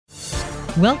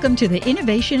Welcome to the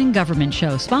Innovation in Government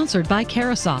Show, sponsored by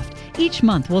Carasoft. Each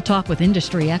month, we'll talk with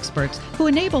industry experts who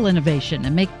enable innovation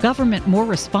and make government more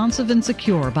responsive and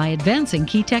secure by advancing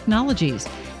key technologies.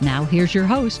 Now, here's your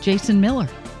host, Jason Miller.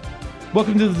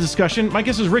 Welcome to the discussion. My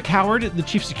guest is Rick Howard, the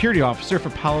Chief Security Officer for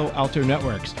Palo Alto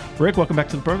Networks. Rick, welcome back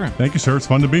to the program. Thank you, sir. It's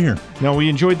fun to be here. Now, we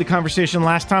enjoyed the conversation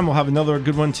last time. We'll have another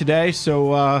good one today,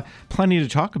 so plenty to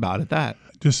talk about at that.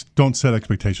 Just don't set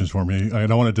expectations for me. I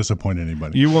don't want to disappoint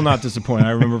anybody. You will not disappoint.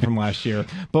 I remember from last year.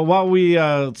 But while we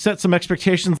set some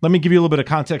expectations, let me give you a little bit of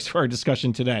context for our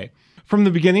discussion today. From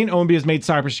the beginning, OMB has made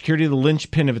cybersecurity the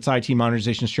linchpin of its IT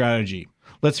modernization strategy.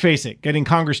 Let's face it, getting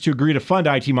Congress to agree to fund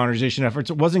IT modernization efforts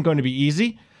wasn't going to be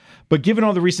easy. But given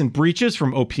all the recent breaches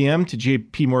from OPM to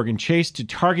JP Morgan Chase to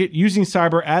Target, using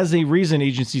cyber as a reason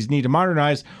agencies need to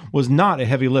modernize was not a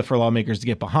heavy lift for lawmakers to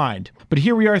get behind. But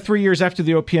here we are 3 years after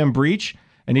the OPM breach,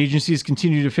 and agencies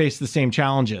continue to face the same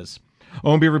challenges.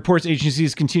 OMB reports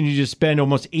agencies continue to spend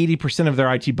almost 80% of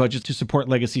their IT budgets to support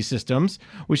legacy systems,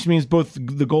 which means both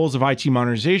the goals of IT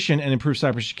modernization and improved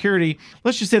cybersecurity,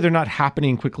 let's just say they're not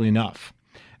happening quickly enough.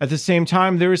 At the same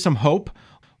time, there is some hope.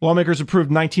 Lawmakers approved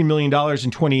 $19 million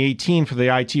in 2018 for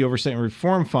the IT Oversight and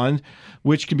Reform Fund,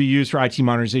 which can be used for IT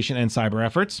modernization and cyber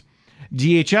efforts.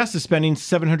 DHS is spending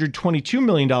 $722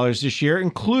 million this year,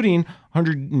 including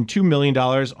 $102 million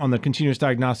on the Continuous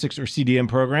Diagnostics or CDM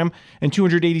program and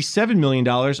 $287 million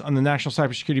on the National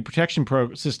Cybersecurity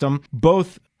Protection System,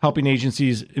 both helping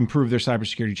agencies improve their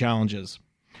cybersecurity challenges.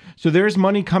 So there's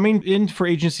money coming in for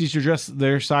agencies to address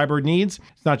their cyber needs.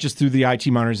 It's not just through the IT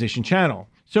modernization channel.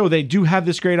 So they do have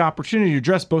this great opportunity to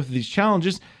address both of these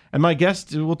challenges, and my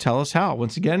guest will tell us how.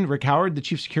 Once again, Rick Howard, the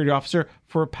Chief Security Officer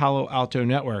for Palo Alto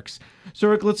Networks. So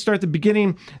Rick, let's start at the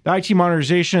beginning. The IT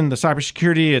modernization, the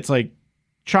cybersecurity, it's like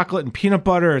chocolate and peanut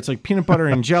butter. It's like peanut butter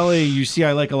and jelly. You see,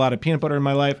 I like a lot of peanut butter in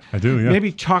my life. I do, yeah.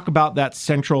 Maybe talk about that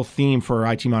central theme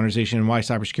for IT modernization and why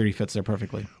cybersecurity fits there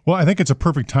perfectly. Well, I think it's a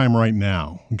perfect time right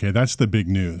now. Okay, that's the big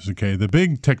news. Okay, the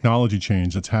big technology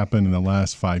change that's happened in the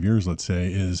last 5 years, let's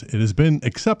say, is it has been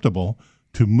acceptable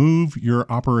to move your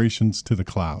operations to the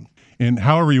cloud. And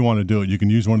however you want to do it, you can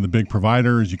use one of the big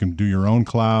providers, you can do your own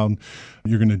cloud,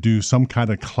 you're going to do some kind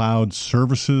of cloud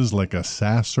services like a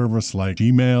SaaS service like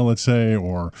Gmail, let's say,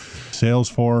 or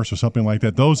Salesforce or something like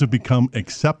that. Those have become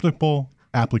acceptable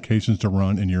applications to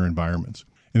run in your environments.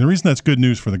 And the reason that's good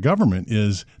news for the government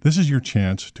is this is your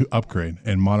chance to upgrade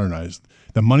and modernize.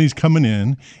 The money's coming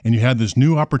in, and you have this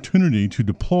new opportunity to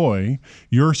deploy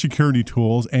your security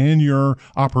tools and your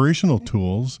operational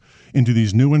tools into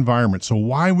these new environments. So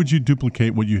why would you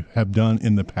duplicate what you have done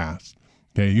in the past?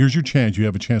 Okay, here's your chance. You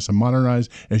have a chance to modernize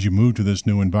as you move to this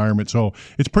new environment. So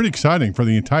it's pretty exciting for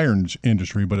the entire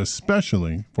industry, but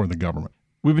especially for the government.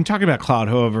 We've been talking about cloud,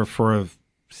 however, for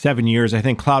 7 years. I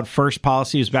think cloud first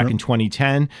policy is back in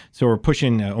 2010. So we're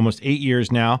pushing almost 8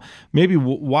 years now. Maybe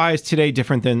why is today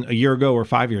different than a year ago or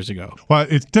 5 years ago? Well,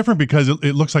 it's different because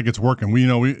it looks like it's working.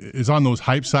 It's on those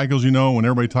hype cycles, when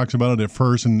everybody talks about it at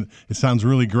first and it sounds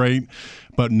really great,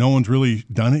 but no one's really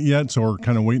done it yet. So we're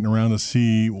kind of waiting around to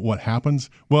see what happens.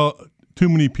 Well, too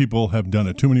many people have done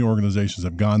it. Too many organizations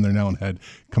have gone there now and had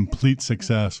complete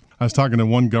success. I was talking to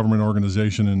one government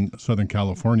organization in Southern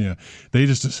California. They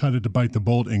just decided to bite the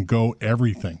bullet and go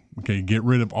everything. Okay, get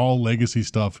rid of all legacy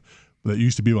stuff that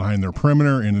used to be behind their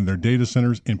perimeter and in their data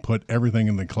centers and put everything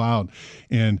in the cloud.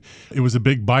 And it was a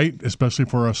big bite, especially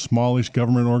for a smallish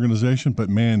government organization, but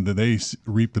man, do they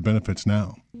reap the benefits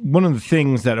now. One of the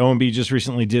things that OMB just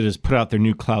recently did is put out their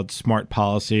new Cloud Smart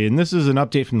policy. And this is an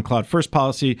update from the Cloud First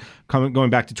policy going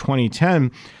back to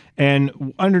 2010.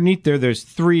 And underneath there's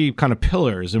three kind of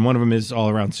pillars, and one of them is all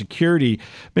around security.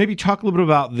 Maybe talk a little bit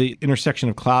about the intersection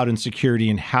of cloud and security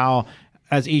and how,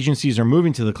 as agencies are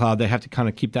moving to the cloud, they have to kind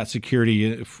of keep that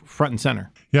security front and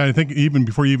center. Yeah, I think even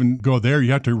before you even go there,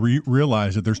 you have to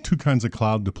realize that there's two kinds of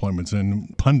cloud deployments.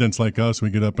 And pundits like us, we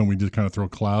get up and we just kind of throw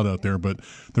cloud out there. But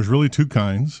there's really two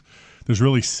kinds. There's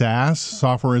really SaaS,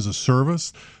 software as a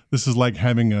service. This is like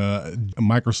having a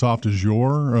Microsoft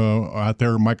Azure out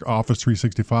there, Office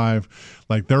 365.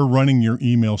 Like they're running your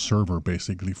email server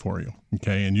basically for you,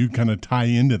 okay? And you kind of tie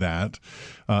into that,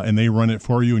 and they run it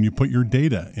for you, and you put your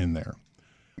data in there.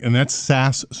 And that's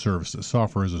SaaS services,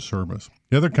 software as a service.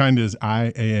 The other kind is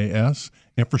IaaS,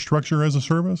 infrastructure as a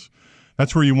service.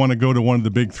 That's where you want to go to one of the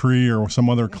big three or some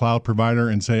other cloud provider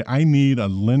and say, I need a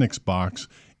Linux box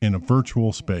in a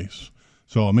virtual space.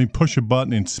 So let me push a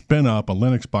button and spin up a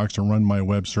Linux box to run my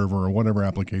web server or whatever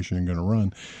application you're going to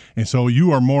run. And so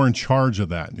you are more in charge of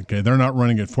that. Okay, they're not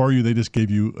running it for you. They just gave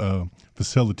you a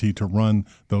facility to run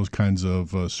those kinds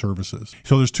of services.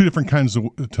 So there's two different kinds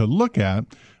to look at,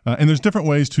 and there's different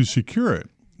ways to secure it.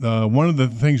 one of the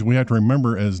things we have to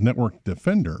remember as network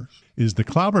defenders is the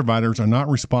cloud providers are not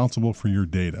responsible for your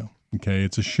data. Okay,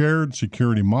 it's a shared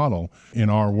security model in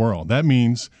our world. That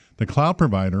means the cloud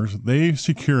providers, they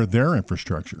secure their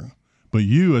infrastructure, but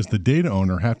you as the data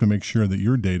owner have to make sure that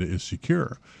your data is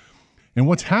secure. And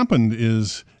what's happened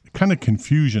is kind of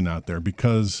confusion out there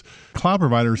because cloud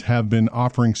providers have been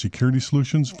offering security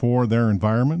solutions for their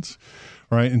environments,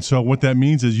 right? And so what that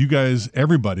means is you guys,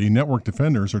 everybody, network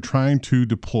defenders, are trying to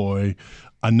deploy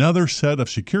another set of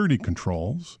security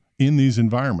controls in these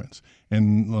environments.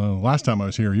 And last time I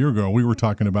was here a year ago, we were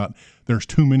talking about there's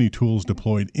too many tools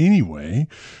deployed anyway,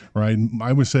 right?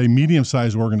 I would say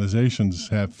medium-sized organizations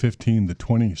have 15 to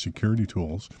 20 security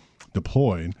tools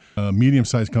deployed.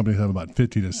 Medium-sized companies have about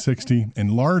 50 to 60,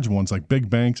 and large ones like big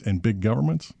banks and big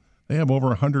governments, they have over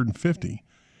 150.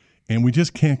 And we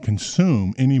just can't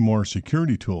consume any more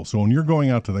security tools. So when you're going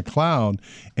out to the cloud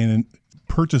and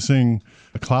purchasing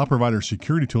a cloud provider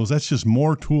security tools, that's just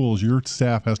more tools your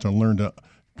staff has to learn to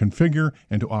configure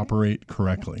and to operate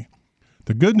correctly.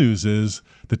 The good news is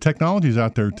the technologies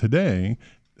out there today,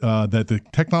 that the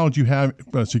technology you have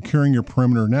securing your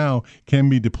perimeter now can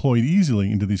be deployed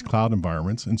easily into these cloud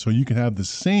environments. And so you can have the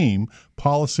same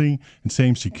policy and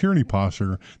same security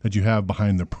posture that you have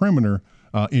behind the perimeter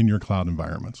in your cloud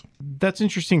environments. That's an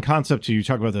interesting concept. You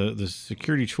talk about the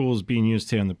security tools being used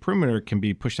today on the perimeter can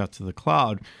be pushed out to the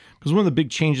cloud. Because one of the big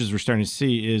changes we're starting to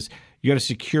see is you got to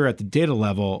secure at the data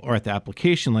level or at the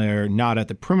application layer, not at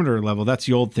the perimeter level. That's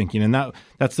the old thinking. And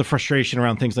that's the frustration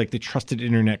around things like the trusted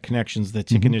internet connections, the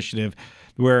TIC initiative,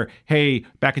 where, hey,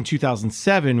 back in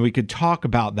 2007, we could talk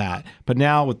about that. But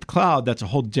now with the cloud, that's a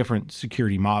whole different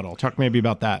security model. Talk maybe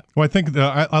about that. Well, I think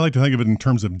I like to think of it in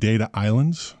terms of data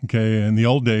islands. Okay. In the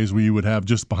old days, we would have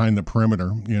just behind the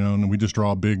perimeter, and we just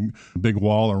draw a big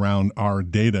wall around our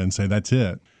data and say that's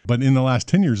it. But in the last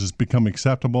 10 years, it's become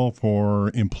acceptable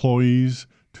for employees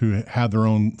to have their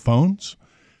own phones,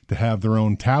 to have their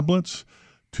own tablets,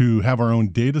 to have our own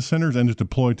data centers, and to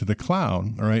deploy to the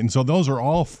cloud. All right. And so those are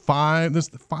all there's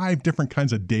 5 different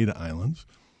kinds of data islands.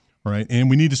 All right. And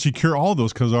we need to secure all of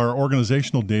those because our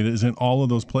organizational data is in all of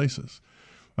those places.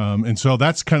 And so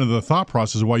that's kind of the thought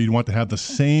process of why you'd want to have the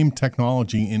same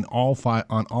technology on all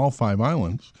 5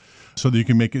 islands, so that you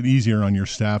can make it easier on your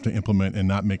staff to implement and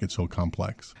not make it so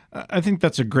complex. I think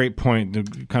that's a great point, to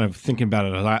kind of thinking about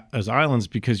it as islands,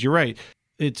 because you're right.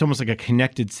 It's almost like a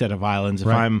connected set of islands. If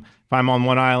I'm on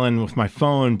one island with my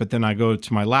phone, but then I go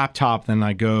to my laptop, then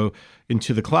I go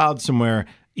into the cloud somewhere,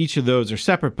 each of those are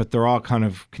separate, but they're all kind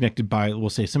of connected by, we'll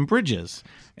say, some bridges.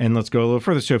 And let's go a little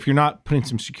further. So if you're not putting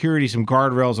some security, some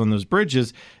guardrails on those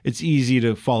bridges, it's easy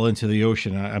to fall into the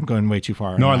ocean. I'm going way too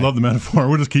far. No, I love the metaphor.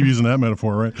 We'll just keep using that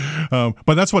metaphor, right?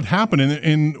 But that's what happened.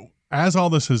 And as all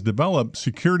this has developed,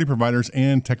 security providers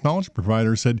and technology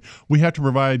providers said, we have to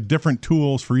provide different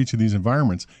tools for each of these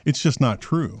environments. It's just not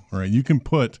true, right? You can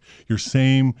put your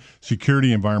same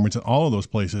security environments in all of those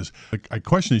places. The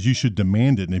question is, you should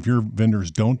demand it. And if your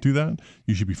vendors don't do that,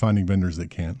 you should be finding vendors that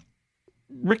can.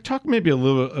 Rick, talk maybe a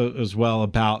little as well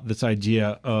about this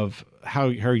idea of how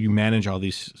you manage all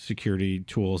these security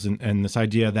tools and this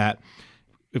idea that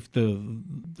if the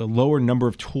lower number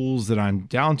of tools that I'm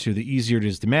down to, the easier it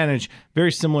is to manage.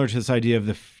 Very similar to this idea of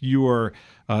the fewer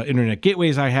internet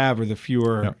gateways I have or the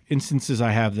fewer instances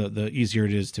I have, the easier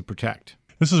it is to protect.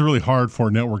 This is really hard for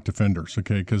network defenders,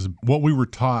 okay, because what we were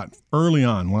taught early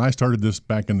on, when I started this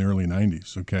back in the early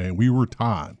 90s, okay, we were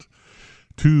taught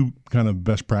 2 kind of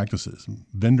best practices: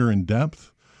 vendor in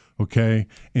depth, okay,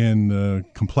 and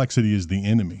complexity is the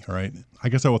enemy, all right? I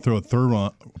guess I will throw a third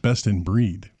one, best in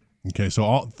breed. Okay, so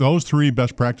all those 3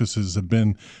 best practices have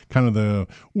been kind of the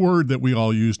word that we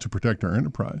all use to protect our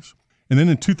enterprise. And then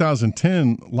in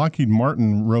 2010, Lockheed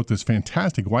Martin wrote this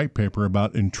fantastic white paper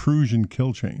about intrusion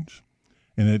kill chains.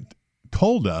 And it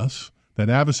told us that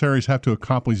adversaries have to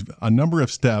accomplish a number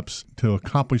of steps to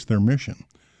accomplish their mission.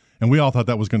 And we all thought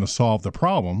that was going to solve the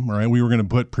problem, right? We were going to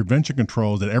put prevention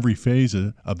controls at every phase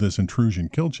of this intrusion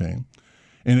kill chain.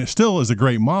 And it still is a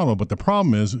great model, but the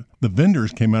problem is the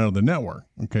vendors came out of the network.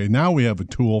 Okay, now we have a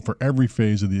tool for every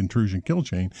phase of the intrusion kill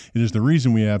chain. It is the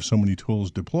reason we have so many tools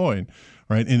deployed,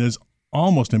 right? And it's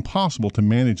almost impossible to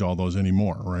manage all those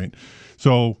anymore, right?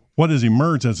 So what has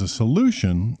emerged as a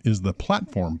solution is the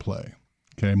platform play.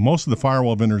 Okay, most of the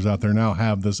firewall vendors out there now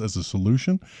have this as a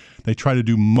solution. They try to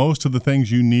do most of the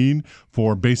things you need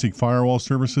for basic firewall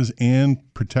services and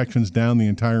protections down the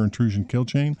entire intrusion kill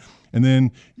chain. And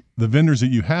then the vendors that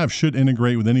you have should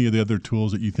integrate with any of the other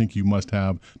tools that you think you must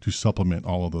have to supplement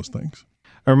all of those things.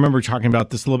 I remember talking about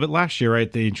this a little bit last year,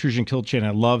 right? The intrusion kill chain.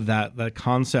 I love that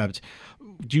concept.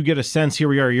 do you get a sense, here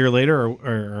we are a year later,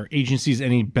 are agencies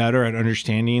any better at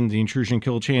understanding the intrusion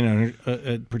kill chain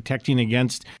and protecting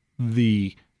against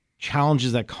the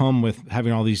challenges that come with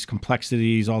having all these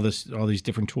complexities, all these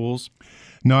different tools?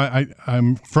 No,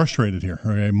 I'm frustrated here.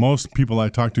 Okay? Most people I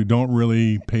talk to don't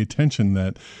really pay attention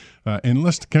that.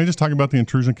 Can I just talk about the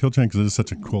intrusion kill chain, because it is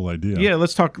such a cool idea? Yeah,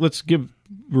 let's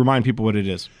remind people what it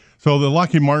is. So the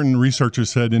Lockheed Martin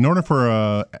researchers said in order for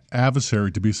an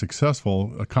adversary to be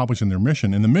successful accomplishing their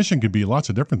mission, and the mission could be lots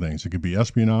of different things. It could be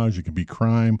espionage, it could be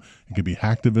crime, it could be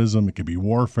hacktivism, it could be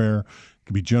warfare, it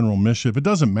could be general mischief. It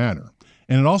doesn't matter.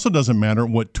 And it also doesn't matter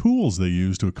what tools they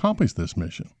use to accomplish this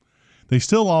mission. They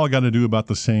still all got to do about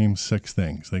the same 6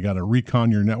 things. They got to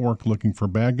recon your network looking for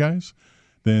bad guys.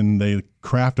 Then they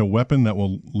craft a weapon that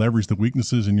will leverage the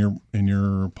weaknesses in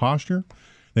your posture.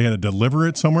 They got to deliver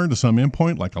it somewhere to some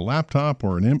endpoint, like a laptop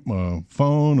or a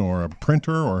phone or a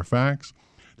printer or a fax.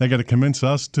 They got to convince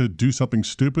us to do something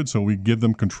stupid, so we give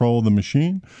them control of the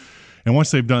machine. And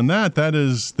once they've done that,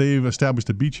 they've established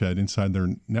a beachhead inside their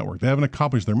network. They haven't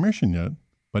accomplished their mission yet,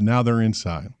 but now they're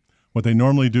inside. What they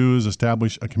normally do is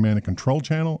establish a command and control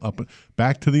channel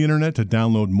back to the internet to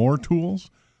download more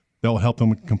tools that will help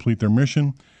them complete their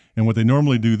mission. And what they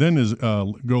normally do then is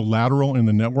go lateral in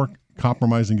the network,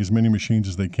 compromising as many machines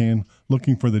as they can,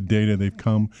 looking for the data they've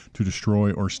come to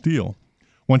destroy or steal.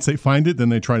 Once they find it, then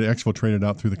they try to exfiltrate it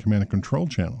out through the command and control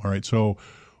channel. All right, so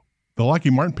the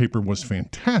Lockheed Martin paper was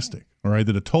fantastic, all right,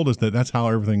 that it told us that that's how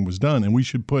everything was done, and we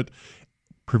should put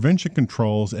prevention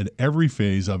controls at every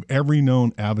phase of every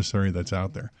known adversary that's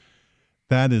out there.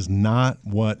 That is not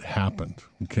what happened,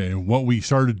 okay? What we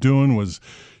started doing was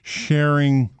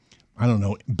sharing,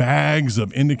 bags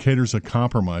of indicators of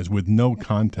compromise with no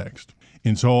context.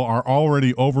 And so our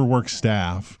already overworked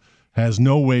staff has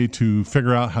no way to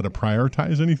figure out how to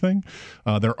prioritize anything.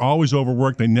 They're always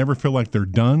overworked. They never feel like they're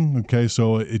done, okay?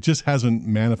 So it just hasn't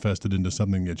manifested into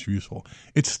something that's useful.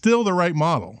 It's still the right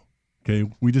model, okay?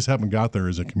 We just haven't got there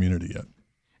as a community yet.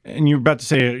 And you're about to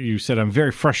say, you said, I'm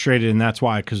very frustrated, and that's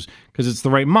why, because it's the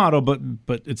right model,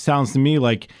 but it sounds to me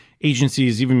like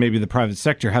agencies, even maybe the private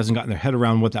sector, hasn't gotten their head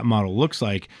around what that model looks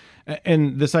like.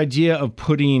 And this idea of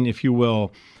putting, if you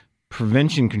will,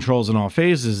 prevention controls in all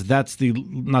phases, that's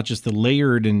not just the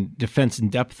layered and defense in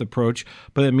depth approach,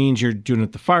 but it means you're doing it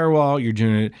at the firewall, you're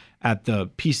doing it at the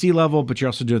PC level, but you're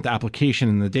also doing it at the application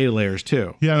and the data layers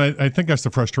too. Yeah, and I think that's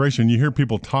the frustration. You hear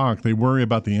people talk, they worry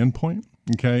about the endpoint,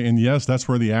 okay? And yes, that's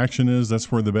where the action is,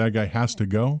 that's where the bad guy has to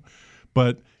go.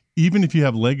 But even if you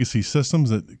have legacy systems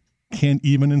that can't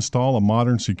even install a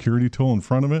modern security tool in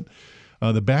front of it,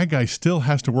 the bad guy still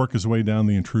has to work his way down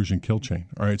the intrusion kill chain.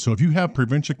 All right, so if you have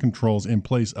prevention controls in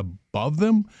place above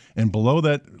them and below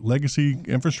that legacy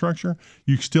infrastructure,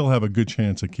 you still have a good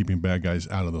chance of keeping bad guys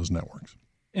out of those networks.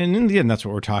 And in the end, that's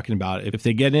what we're talking about. If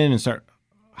they get in and start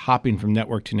hopping from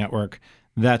network to network,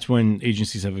 that's when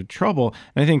agencies have trouble.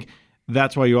 And I think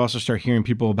that's why you also start hearing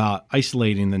people about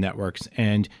isolating the networks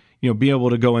and be able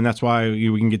to go, and that's why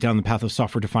we can get down the path of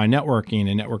software-defined networking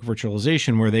and network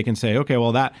virtualization, where they can say, okay,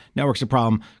 well, that network's a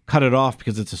problem, cut it off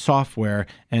because it's a software,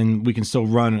 and we can still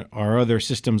run our other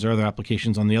systems or other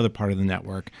applications on the other part of the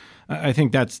network. I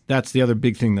think that's the other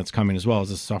big thing that's coming as well, is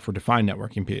the software-defined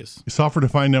networking piece.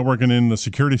 Software-defined networking, in the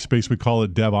security space, we call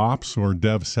it DevOps or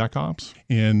DevSecOps,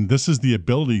 and this is the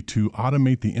ability to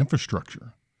automate the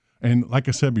infrastructure. And like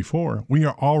I said before, we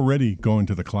are already going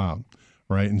to the cloud.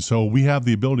 Right. And so we have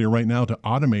the ability right now to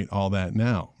automate all that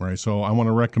now. Right. So I want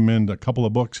to recommend a couple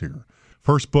of books here.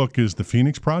 First book is The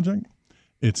Phoenix Project.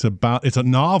 It's a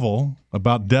novel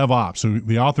about DevOps. So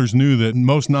the authors knew that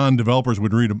most non-developers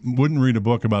wouldn't read a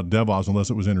book about DevOps unless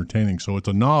it was entertaining. So it's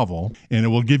a novel, and it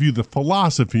will give you the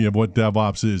philosophy of what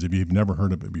DevOps is if you've never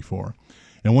heard of it before.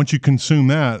 And once you consume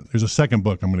that, there's a second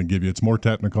book I'm going to give you. It's more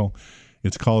technical.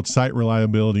 It's called Site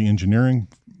Reliability Engineering,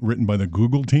 written by the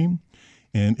Google team.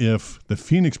 And if the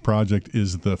Phoenix Project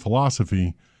is the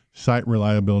philosophy, Site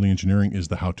Reliability Engineering is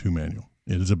the how-to manual.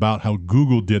 It is about how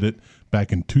Google did it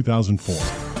back in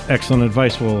 2004. Excellent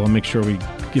advice. We'll make sure we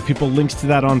give people links to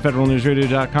that on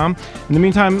federalnewsradio.com. In the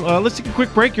meantime, let's take a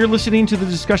quick break. You're listening to the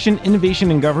discussion Innovation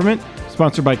in Government,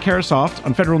 sponsored by Carasoft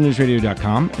on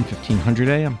federalnewsradio.com and 1500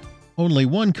 AM. Only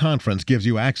one conference gives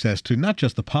you access to not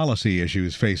just the policy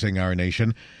issues facing our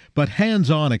nation, but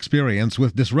hands-on experience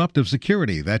with disruptive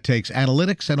security that takes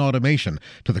analytics and automation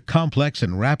to the complex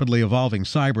and rapidly evolving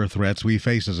cyber threats we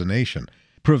face as a nation.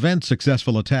 Prevent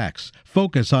successful attacks.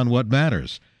 Focus on what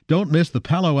matters. Don't miss the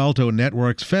Palo Alto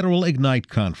Network's Federal Ignite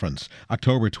Conference,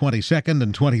 October 22nd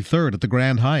and 23rd at the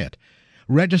Grand Hyatt.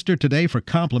 Register today for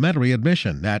complimentary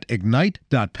admission at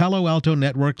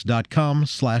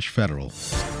ignite.paloaltonetworks.com/federal.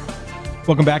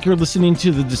 Welcome back. You're listening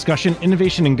to the discussion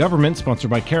Innovation in Government,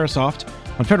 sponsored by Carasoft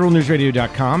on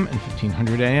federalnewsradio.com and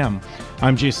 1500 AM.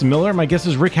 I'm Jason Miller. My guest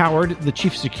is Rick Howard, the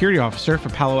Chief Security Officer for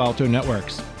Palo Alto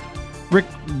Networks. Rick,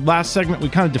 last segment, we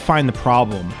kind of defined the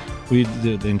problem.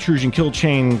 The intrusion kill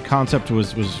chain concept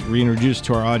was reintroduced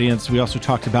to our audience. We also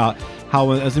talked about how,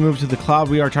 as they move to the cloud,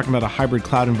 we are talking about a hybrid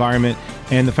cloud environment.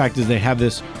 And the fact is they have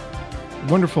this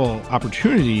wonderful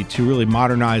opportunity to really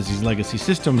modernize these legacy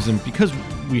systems. And because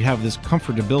we have this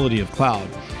comfortability of cloud.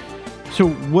 So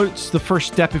what's the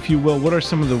first step, if you will? What are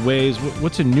some of the ways,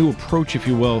 what's a new approach, if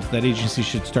you will, that agencies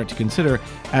should start to consider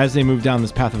as they move down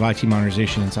this path of IT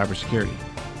modernization and cybersecurity?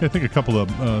 I think a couple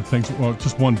of things. Well,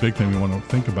 just one big thing we want to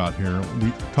think about here.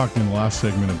 We talked in the last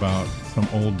segment about some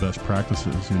old best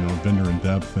practices, vendor in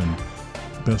depth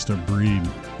and best of breed.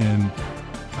 And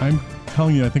I'm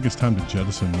telling you, I think it's time to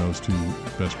jettison those two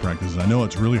best practices. I know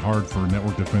it's really hard for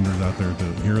network defenders out there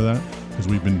to hear that because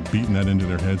we've been beating that into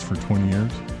their heads for 20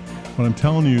 years. But I'm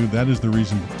telling you, that is the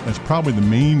reason, that's probably the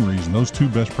main reason. Those two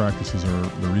best practices are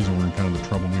the reason we're in kind of the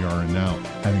trouble we are in now,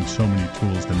 having so many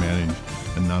tools to manage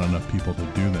and not enough people to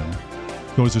do them.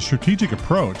 So as a strategic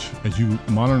approach, as you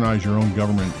modernize your own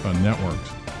government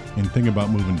networks and think about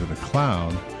moving to the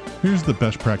cloud, here's the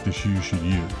best practice you should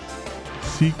use.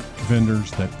 Seek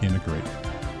vendors that integrate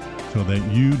so that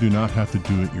you do not have to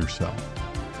do it yourself.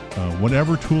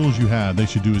 Whatever tools you have, they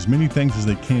should do as many things as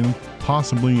they can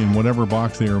possibly in whatever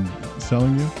box they are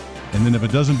selling you. And then if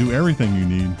it doesn't do everything you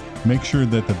need, make sure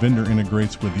that the vendor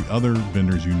integrates with the other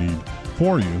vendors you need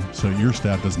for you so your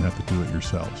staff doesn't have to do it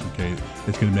yourselves, okay?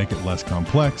 It's going to make it less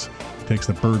complex, it takes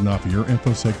the burden off of your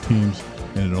InfoSec teams,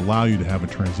 and it'll allow you to have a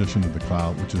transition to the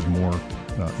cloud, which is more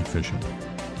efficient.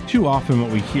 Too often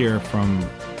what we hear from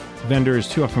vendors,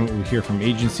 too often what we hear from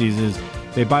agencies is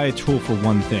they buy a tool for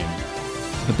one thing,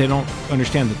 but they don't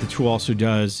understand that the tool also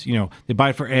does, they buy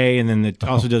it for A and then it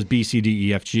also does B, C, D,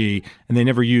 E, F, G, and they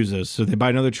never use those. So they buy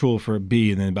another tool for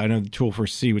B and then buy another tool for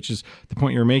C, which is the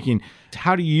point you're making.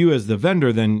 How do you as the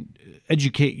vendor then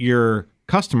educate your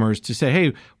customers to say,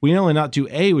 hey, we not only not do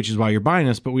A, which is why you're buying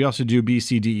us, but we also do B,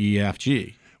 C, D, E, F,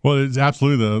 G? Well, it's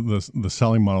absolutely the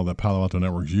selling model that Palo Alto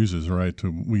Networks uses, right?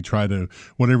 We try to,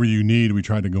 whatever you need, we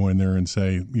try to go in there and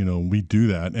say, we do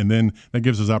that. And then that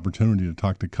gives us opportunity to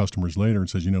talk to customers later and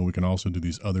says, we can also do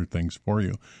these other things for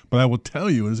you. But I will tell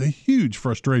you, it is a huge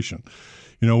frustration.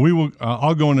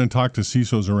 I'll go in and talk to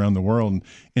CISOs around the world,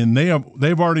 and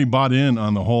they've already bought in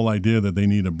on the whole idea that they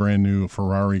need a brand new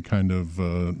Ferrari kind of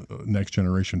next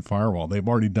generation firewall. They've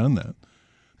already done that.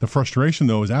 The frustration,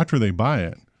 though, is after they buy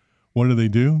it, what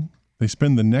do? They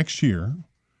spend the next year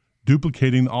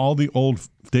duplicating all the old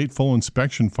stateful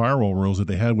inspection firewall rules that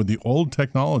they had with the old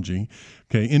technology,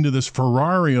 okay, into this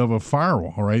Ferrari of a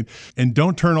firewall, right? And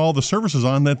don't turn all the services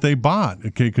on that they bought,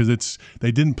 okay, because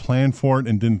they didn't plan for it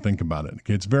and didn't think about it.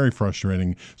 Okay, it's very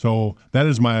frustrating. So that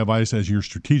is my advice as your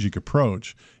strategic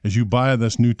approach. As you buy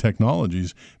this new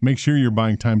technologies, make sure you're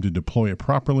buying time to deploy it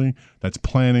properly. That's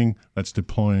planning, that's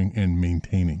deploying, and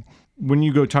maintaining. When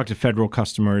you go talk to federal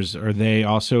customers, are they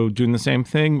also doing the same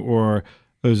thing, or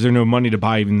is there no money to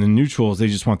buy even the new tools? They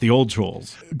just want the old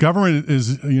tools. Government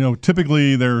is,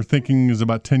 typically their thinking is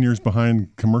about 10 years behind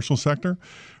commercial sector,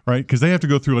 right? Because they have to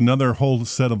go through another whole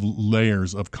set of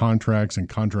layers of contracts and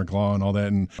contract law and all that.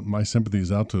 And my sympathy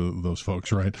is out to those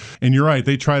folks, right? And you're right.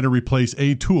 They try to replace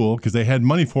a tool because they had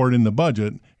money for it in the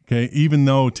budget. Okay, even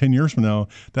though 10 years from now,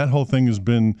 that whole thing has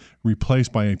been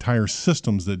replaced by entire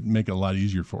systems that make it a lot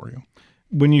easier for you.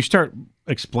 When you start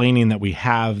explaining that we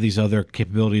have these other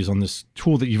capabilities on this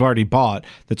tool that you've already bought,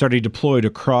 that's already deployed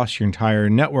across your entire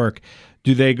network,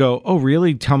 do they go, oh,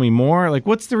 really? Tell me more? Like,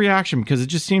 what's the reaction? Because it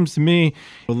just seems to me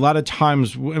a lot of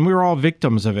times, and we were all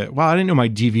victims of it. Wow, I didn't know my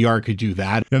DVR could do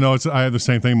that. I have the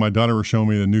same thing. My daughter was showing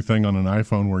me the new thing on an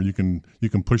iPhone where you can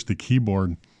push the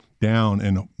keyboard down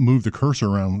and move the cursor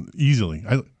around easily.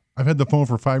 I've had the phone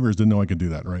for 5 years, didn't know I could do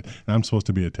that, right? And I'm supposed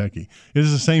to be a techie. It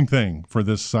is the same thing for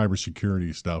this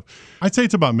cybersecurity stuff. I'd say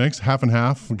it's about mixed, half and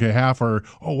half. Okay, half are,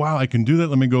 oh, wow, I can do that.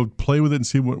 Let me go play with it and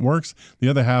see what works. The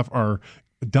other half are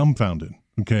dumbfounded.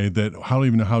 Okay, that I don't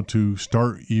even know how to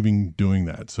start even doing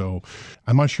that. So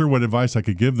I'm not sure what advice I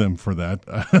could give them for that.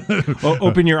 Well,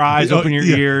 open your eyes, open your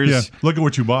ears. Yeah, look at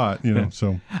what you bought,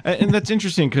 so. And that's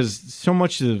interesting because so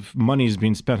much of money is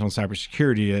being spent on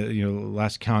cybersecurity.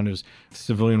 Last count is the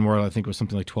civilian world, I think, was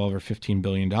something like $12 or $15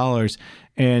 billion.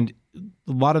 And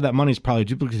a lot of that money is probably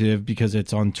duplicative because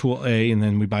it's on tool A and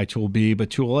then we buy tool B, but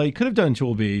tool A could have done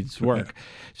tool B's work. Okay.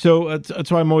 So that's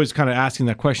why I'm always kind of asking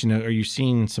that question. Are you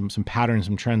seeing some patterns,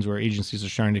 some trends where agencies are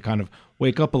starting to kind of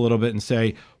wake up a little bit and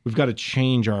say, we've got to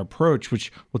change our approach, which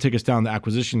will take us down the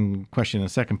acquisition question in a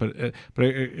second. But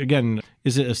again,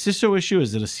 is it a CISO issue?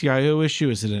 Is it a CIO issue?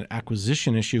 Is it an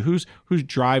acquisition issue? Who's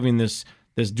driving this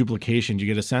duplication? Do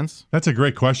you get a sense? That's a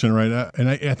great question, right? And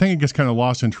I think it gets kind of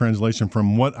lost in translation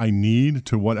from what I need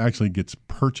to what actually gets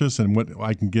purchased and what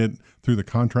I can get through the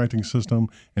contracting system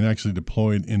and actually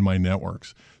deployed in my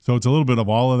networks. So it's a little bit of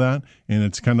all of that, and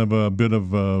it's kind of a bit of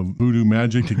voodoo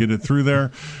magic to get it through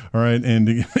there, all right,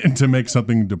 and to make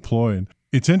something deployed.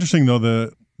 It's interesting, though,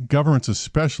 the governments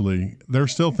especially, they're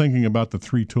still thinking about the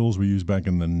 3 tools we used back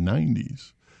in the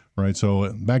 90s. Right.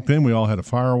 So back then we all had a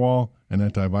firewall, an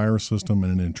antivirus system,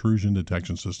 and an intrusion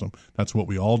detection system. That's what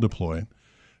we all deployed.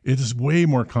 It is way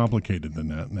more complicated than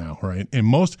that now, right?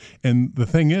 And the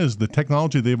thing is, the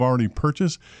technology they've already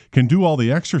purchased can do all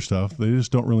the extra stuff. They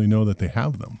just don't really know that they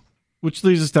have them. Which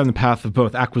leads us down the path of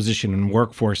both acquisition and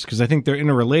workforce, because I think they're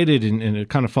interrelated and it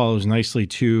kind of follows nicely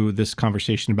to this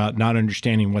conversation about not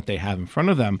understanding what they have in front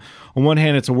of them. On one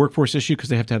hand, it's a workforce issue because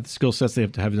they have to have the skill sets, they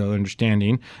have to have the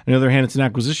understanding. On the other hand, it's an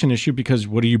acquisition issue because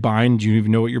what are you buying? Do you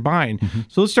even know what you're buying? Mm-hmm.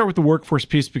 So let's start with the workforce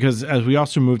piece, because as we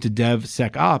also move to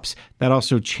DevSecOps, that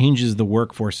also changes the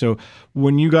workforce. So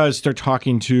when you guys start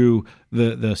talking to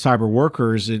the cyber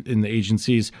workers in the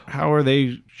agencies,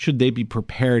 should they be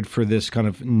prepared for this kind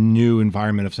of new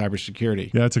environment of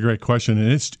cybersecurity? Yeah, that's a great question, and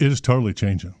it is totally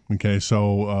changing. Okay,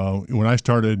 so when I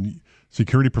started,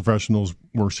 security professionals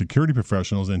were security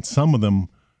professionals, and some of them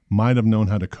might have known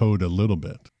how to code a little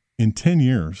bit. In 10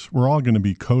 years, we're all going to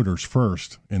be coders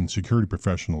first and security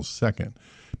professionals second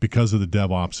because of the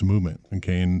DevOps movement.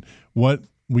 Okay, and what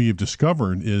we have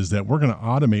discovered is that we're going to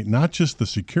automate not just the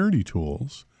security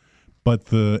tools, but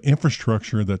the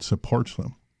infrastructure that supports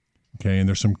them. Okay, and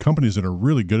there's some companies that are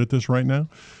really good at this right now.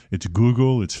 It's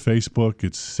Google, it's Facebook,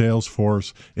 it's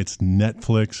Salesforce, it's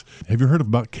Netflix. Have you heard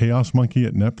about Chaos Monkey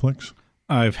at Netflix?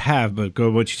 I have, but why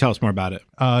don't you tell us more about it?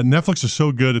 Netflix is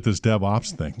so good at this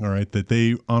DevOps thing, all right, that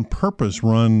they on purpose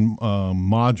run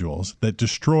modules that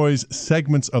destroys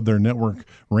segments of their network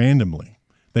randomly.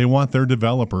 They want their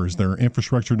developers, their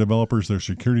infrastructure developers, their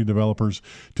security developers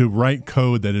to write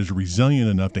code that is resilient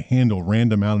enough to handle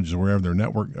random outages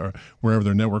wherever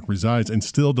their network resides and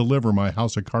still deliver my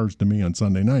house of cards to me on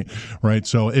Sunday night, right?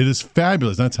 So it is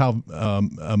fabulous. That's how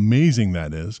amazing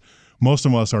that is. Most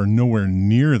of us are nowhere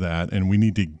near that, and we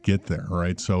need to get there,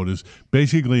 right? So it is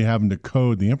basically having to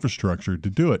code the infrastructure to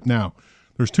do it. Now,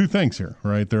 there's 2 things here,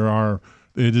 right?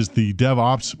 It is the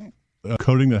DevOps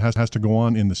coding that has to go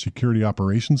on in the security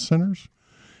operations centers.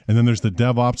 And then there's the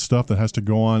DevOps stuff that has to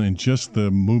go on in just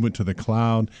the movement to the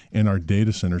cloud and our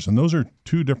data centers. And those are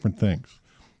 2 different things.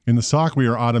 In the SOC, we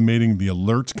are automating the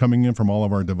alerts coming in from all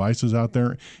of our devices out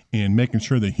there and making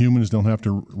sure that humans don't have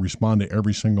to respond to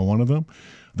every single one of them.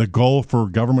 The goal for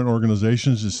government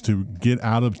organizations is to get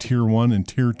out of Tier 1 and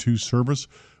Tier 2 service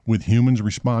with humans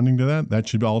responding to that. That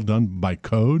should be all done by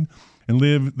code. And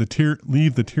leave the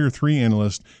Tier 3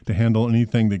 analyst to handle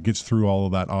anything that gets through all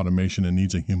of that automation and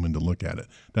needs a human to look at it.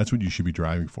 That's what you should be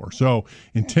driving for. So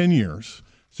in 10 years,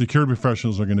 security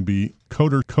professionals are going to be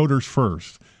coders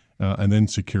first, and then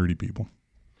security people.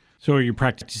 So are you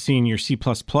practicing your C++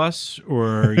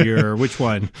 or your which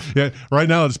one? Yeah, right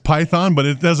now it's Python, but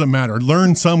it doesn't matter.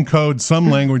 Learn some code,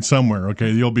 some language somewhere, okay?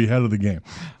 You'll be ahead of the game.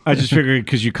 I just figured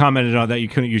because you commented on that you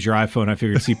couldn't use your iPhone, I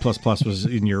figured C++ was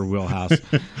in your wheelhouse.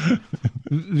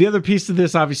 The other piece of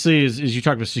this, obviously, is you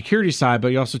talk about the security side, but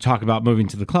you also talk about moving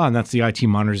to the cloud, and that's the IT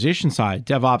modernization side.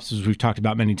 DevOps, as we've talked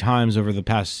about many times over the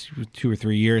past 2 or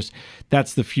 3 years,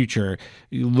 that's the future.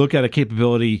 You look at a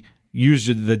capability, use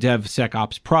the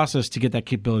DevSecOps process to get that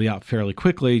capability out fairly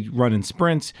quickly, run in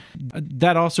sprints.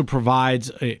 That also provides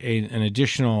an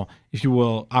additional, if you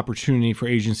will, opportunity for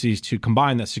agencies to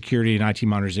combine that security and IT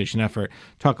modernization effort.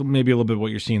 Talk maybe a little bit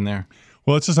what you're seeing there.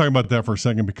 Well, let's just talk about that for a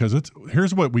second, because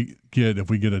here's what we get if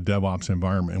we get a DevOps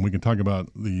environment, and we can talk about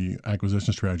the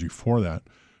acquisition strategy for that,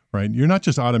 right? You're not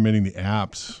just automating the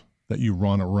apps that you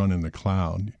run in the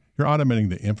cloud. You're automating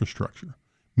the infrastructure.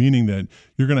 Meaning that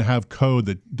you're going to have code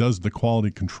that does the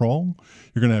quality control.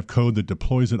 You're going to have code that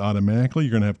deploys it automatically.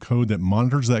 You're going to have code that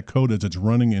monitors that code as it's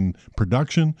running in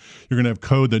production. You're going to have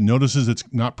code that notices it's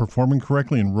not performing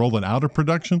correctly and roll it out of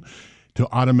production to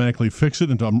automatically fix it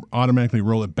and to automatically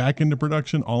roll it back into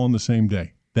production all in the same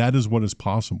day. That is what is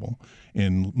possible.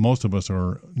 And most of us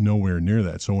are nowhere near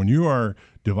that. So when you are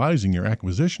devising your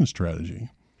acquisition strategy,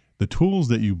 the tools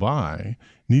that you buy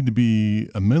need to be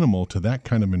minimal to that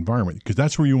kind of environment, because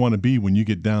that's where you want to be when you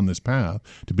get down this path,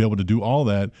 to be able to do all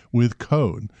that with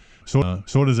code. So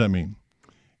what does that mean?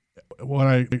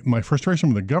 My frustration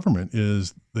with the government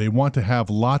is they want to have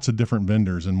lots of different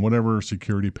vendors in whatever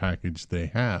security package they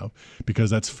have, because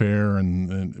that's fair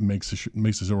and it makes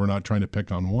it so we're not trying to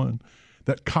pick on one.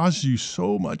 That causes you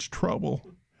so much trouble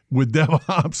with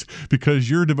DevOps, because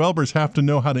your developers have to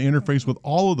know how to interface with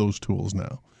all of those tools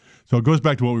now. So it goes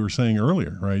back to what we were saying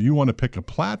earlier, right? You want to pick a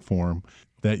platform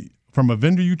that from a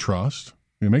vendor you trust.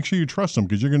 Make sure you trust them,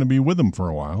 because you're going to be with them for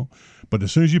a while. But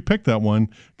as soon as you pick that one,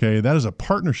 okay, that is a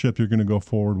partnership you're going to go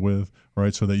forward with,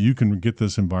 right, so that you can get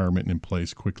this environment in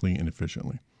place quickly and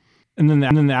efficiently. And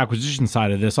then the acquisition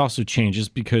side of this also changes,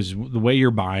 because the way you're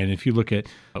buying, if you look at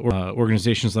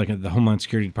organizations like the Homeland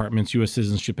Security Department's U.S.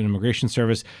 Citizenship and Immigration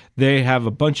Service, they have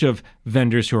a bunch of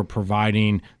vendors who are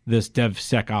providing this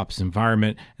DevSecOps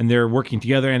environment, and they're working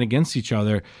together and against each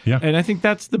other. Yeah. And I think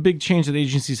that's the big change that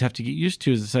agencies have to get used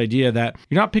to, is this idea that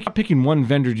you're not picking one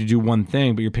vendor to do one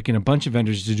thing, but you're picking a bunch of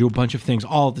vendors to do a bunch of things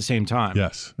all at the same time.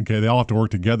 Yes. Okay. They all have to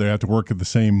work together. They have to work at the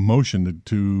same motion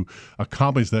to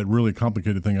accomplish that really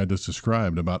complicated thing I just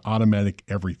described about automatic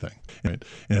everything. Right?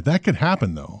 And if that could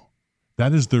happen, though,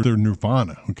 that is their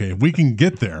nirvana. Okay, if we can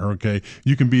get there, okay,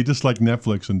 you can be just like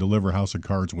Netflix and deliver House of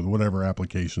Cards with whatever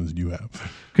applications you have.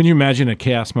 Can you imagine a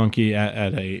chaos monkey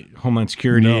at a Homeland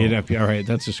Security and FBI? All right,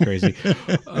 that's just crazy.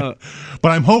 But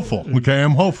I'm hopeful. Okay,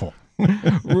 I'm hopeful.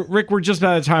 Rick, we're just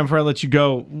about out of time before I let you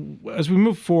go. As we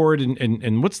move forward,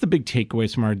 and what's the big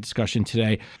takeaways from our discussion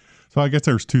today? So I guess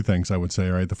there's two things I would say,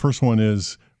 right? The first one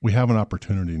is we have an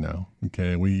opportunity now,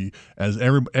 okay? As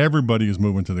everybody is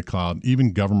moving to the cloud,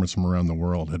 even governments from around the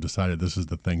world have decided this is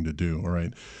the thing to do, all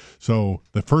right? So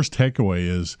the first takeaway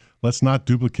is let's not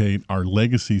duplicate our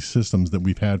legacy systems that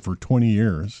we've had for 20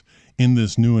 years in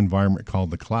this new environment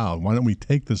called the cloud. Why don't we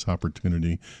take this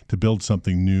opportunity to build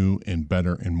something new and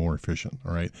better and more efficient,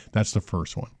 all right? That's the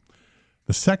first one.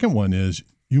 The second one is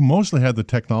you mostly have the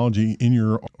technology in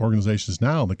your organizations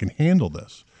now that can handle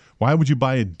this. Why would you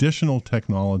buy additional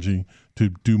technology to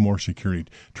do more security?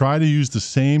 Try to use the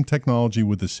same technology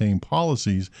with the same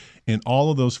policies in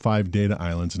all of those 5 data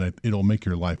islands, and it'll make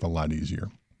your life a lot easier.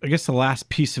 I guess the last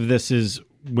piece of this is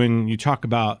when you talk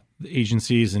about the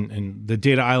agencies and the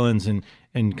data islands and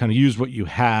kind of use what you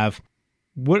have,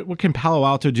 what can Palo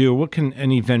Alto do? What can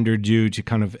any vendor do to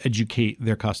kind of educate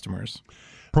their customers?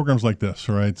 Programs like this,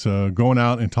 right? Going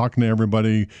out and talking to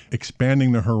everybody,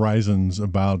 expanding the horizons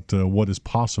about what is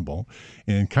possible,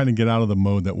 and kind of get out of the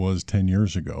mode that was 10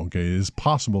 years ago. Okay, it is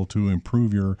possible to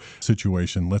improve your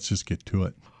situation. Let's just get to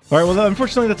it. All right, well,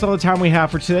 unfortunately, that's all the time we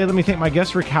have for today. Let me thank my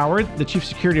guest, Rick Howard, the Chief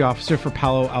Security Officer for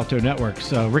Palo Alto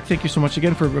Networks. Rick, thank you so much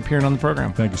again for appearing on the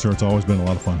program. Thank you, sir. It's always been a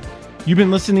lot of fun. You've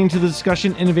been listening to the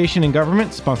discussion Innovation in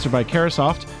Government, sponsored by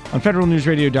Carahsoft on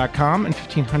federalnewsradio.com and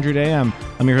 1500 AM.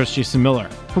 I'm your host, Jason Miller.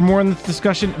 For more on this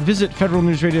discussion, visit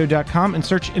federalnewsradio.com and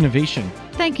search innovation.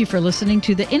 Thank you for listening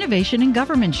to the Innovation in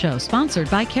Government Show, sponsored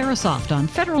by Carahsoft on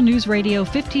Federal News Radio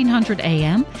 1500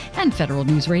 AM and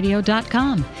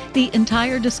federalnewsradio.com. The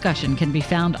entire discussion can be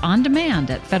found on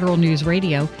demand at Federal News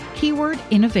Radio, keyword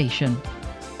innovation.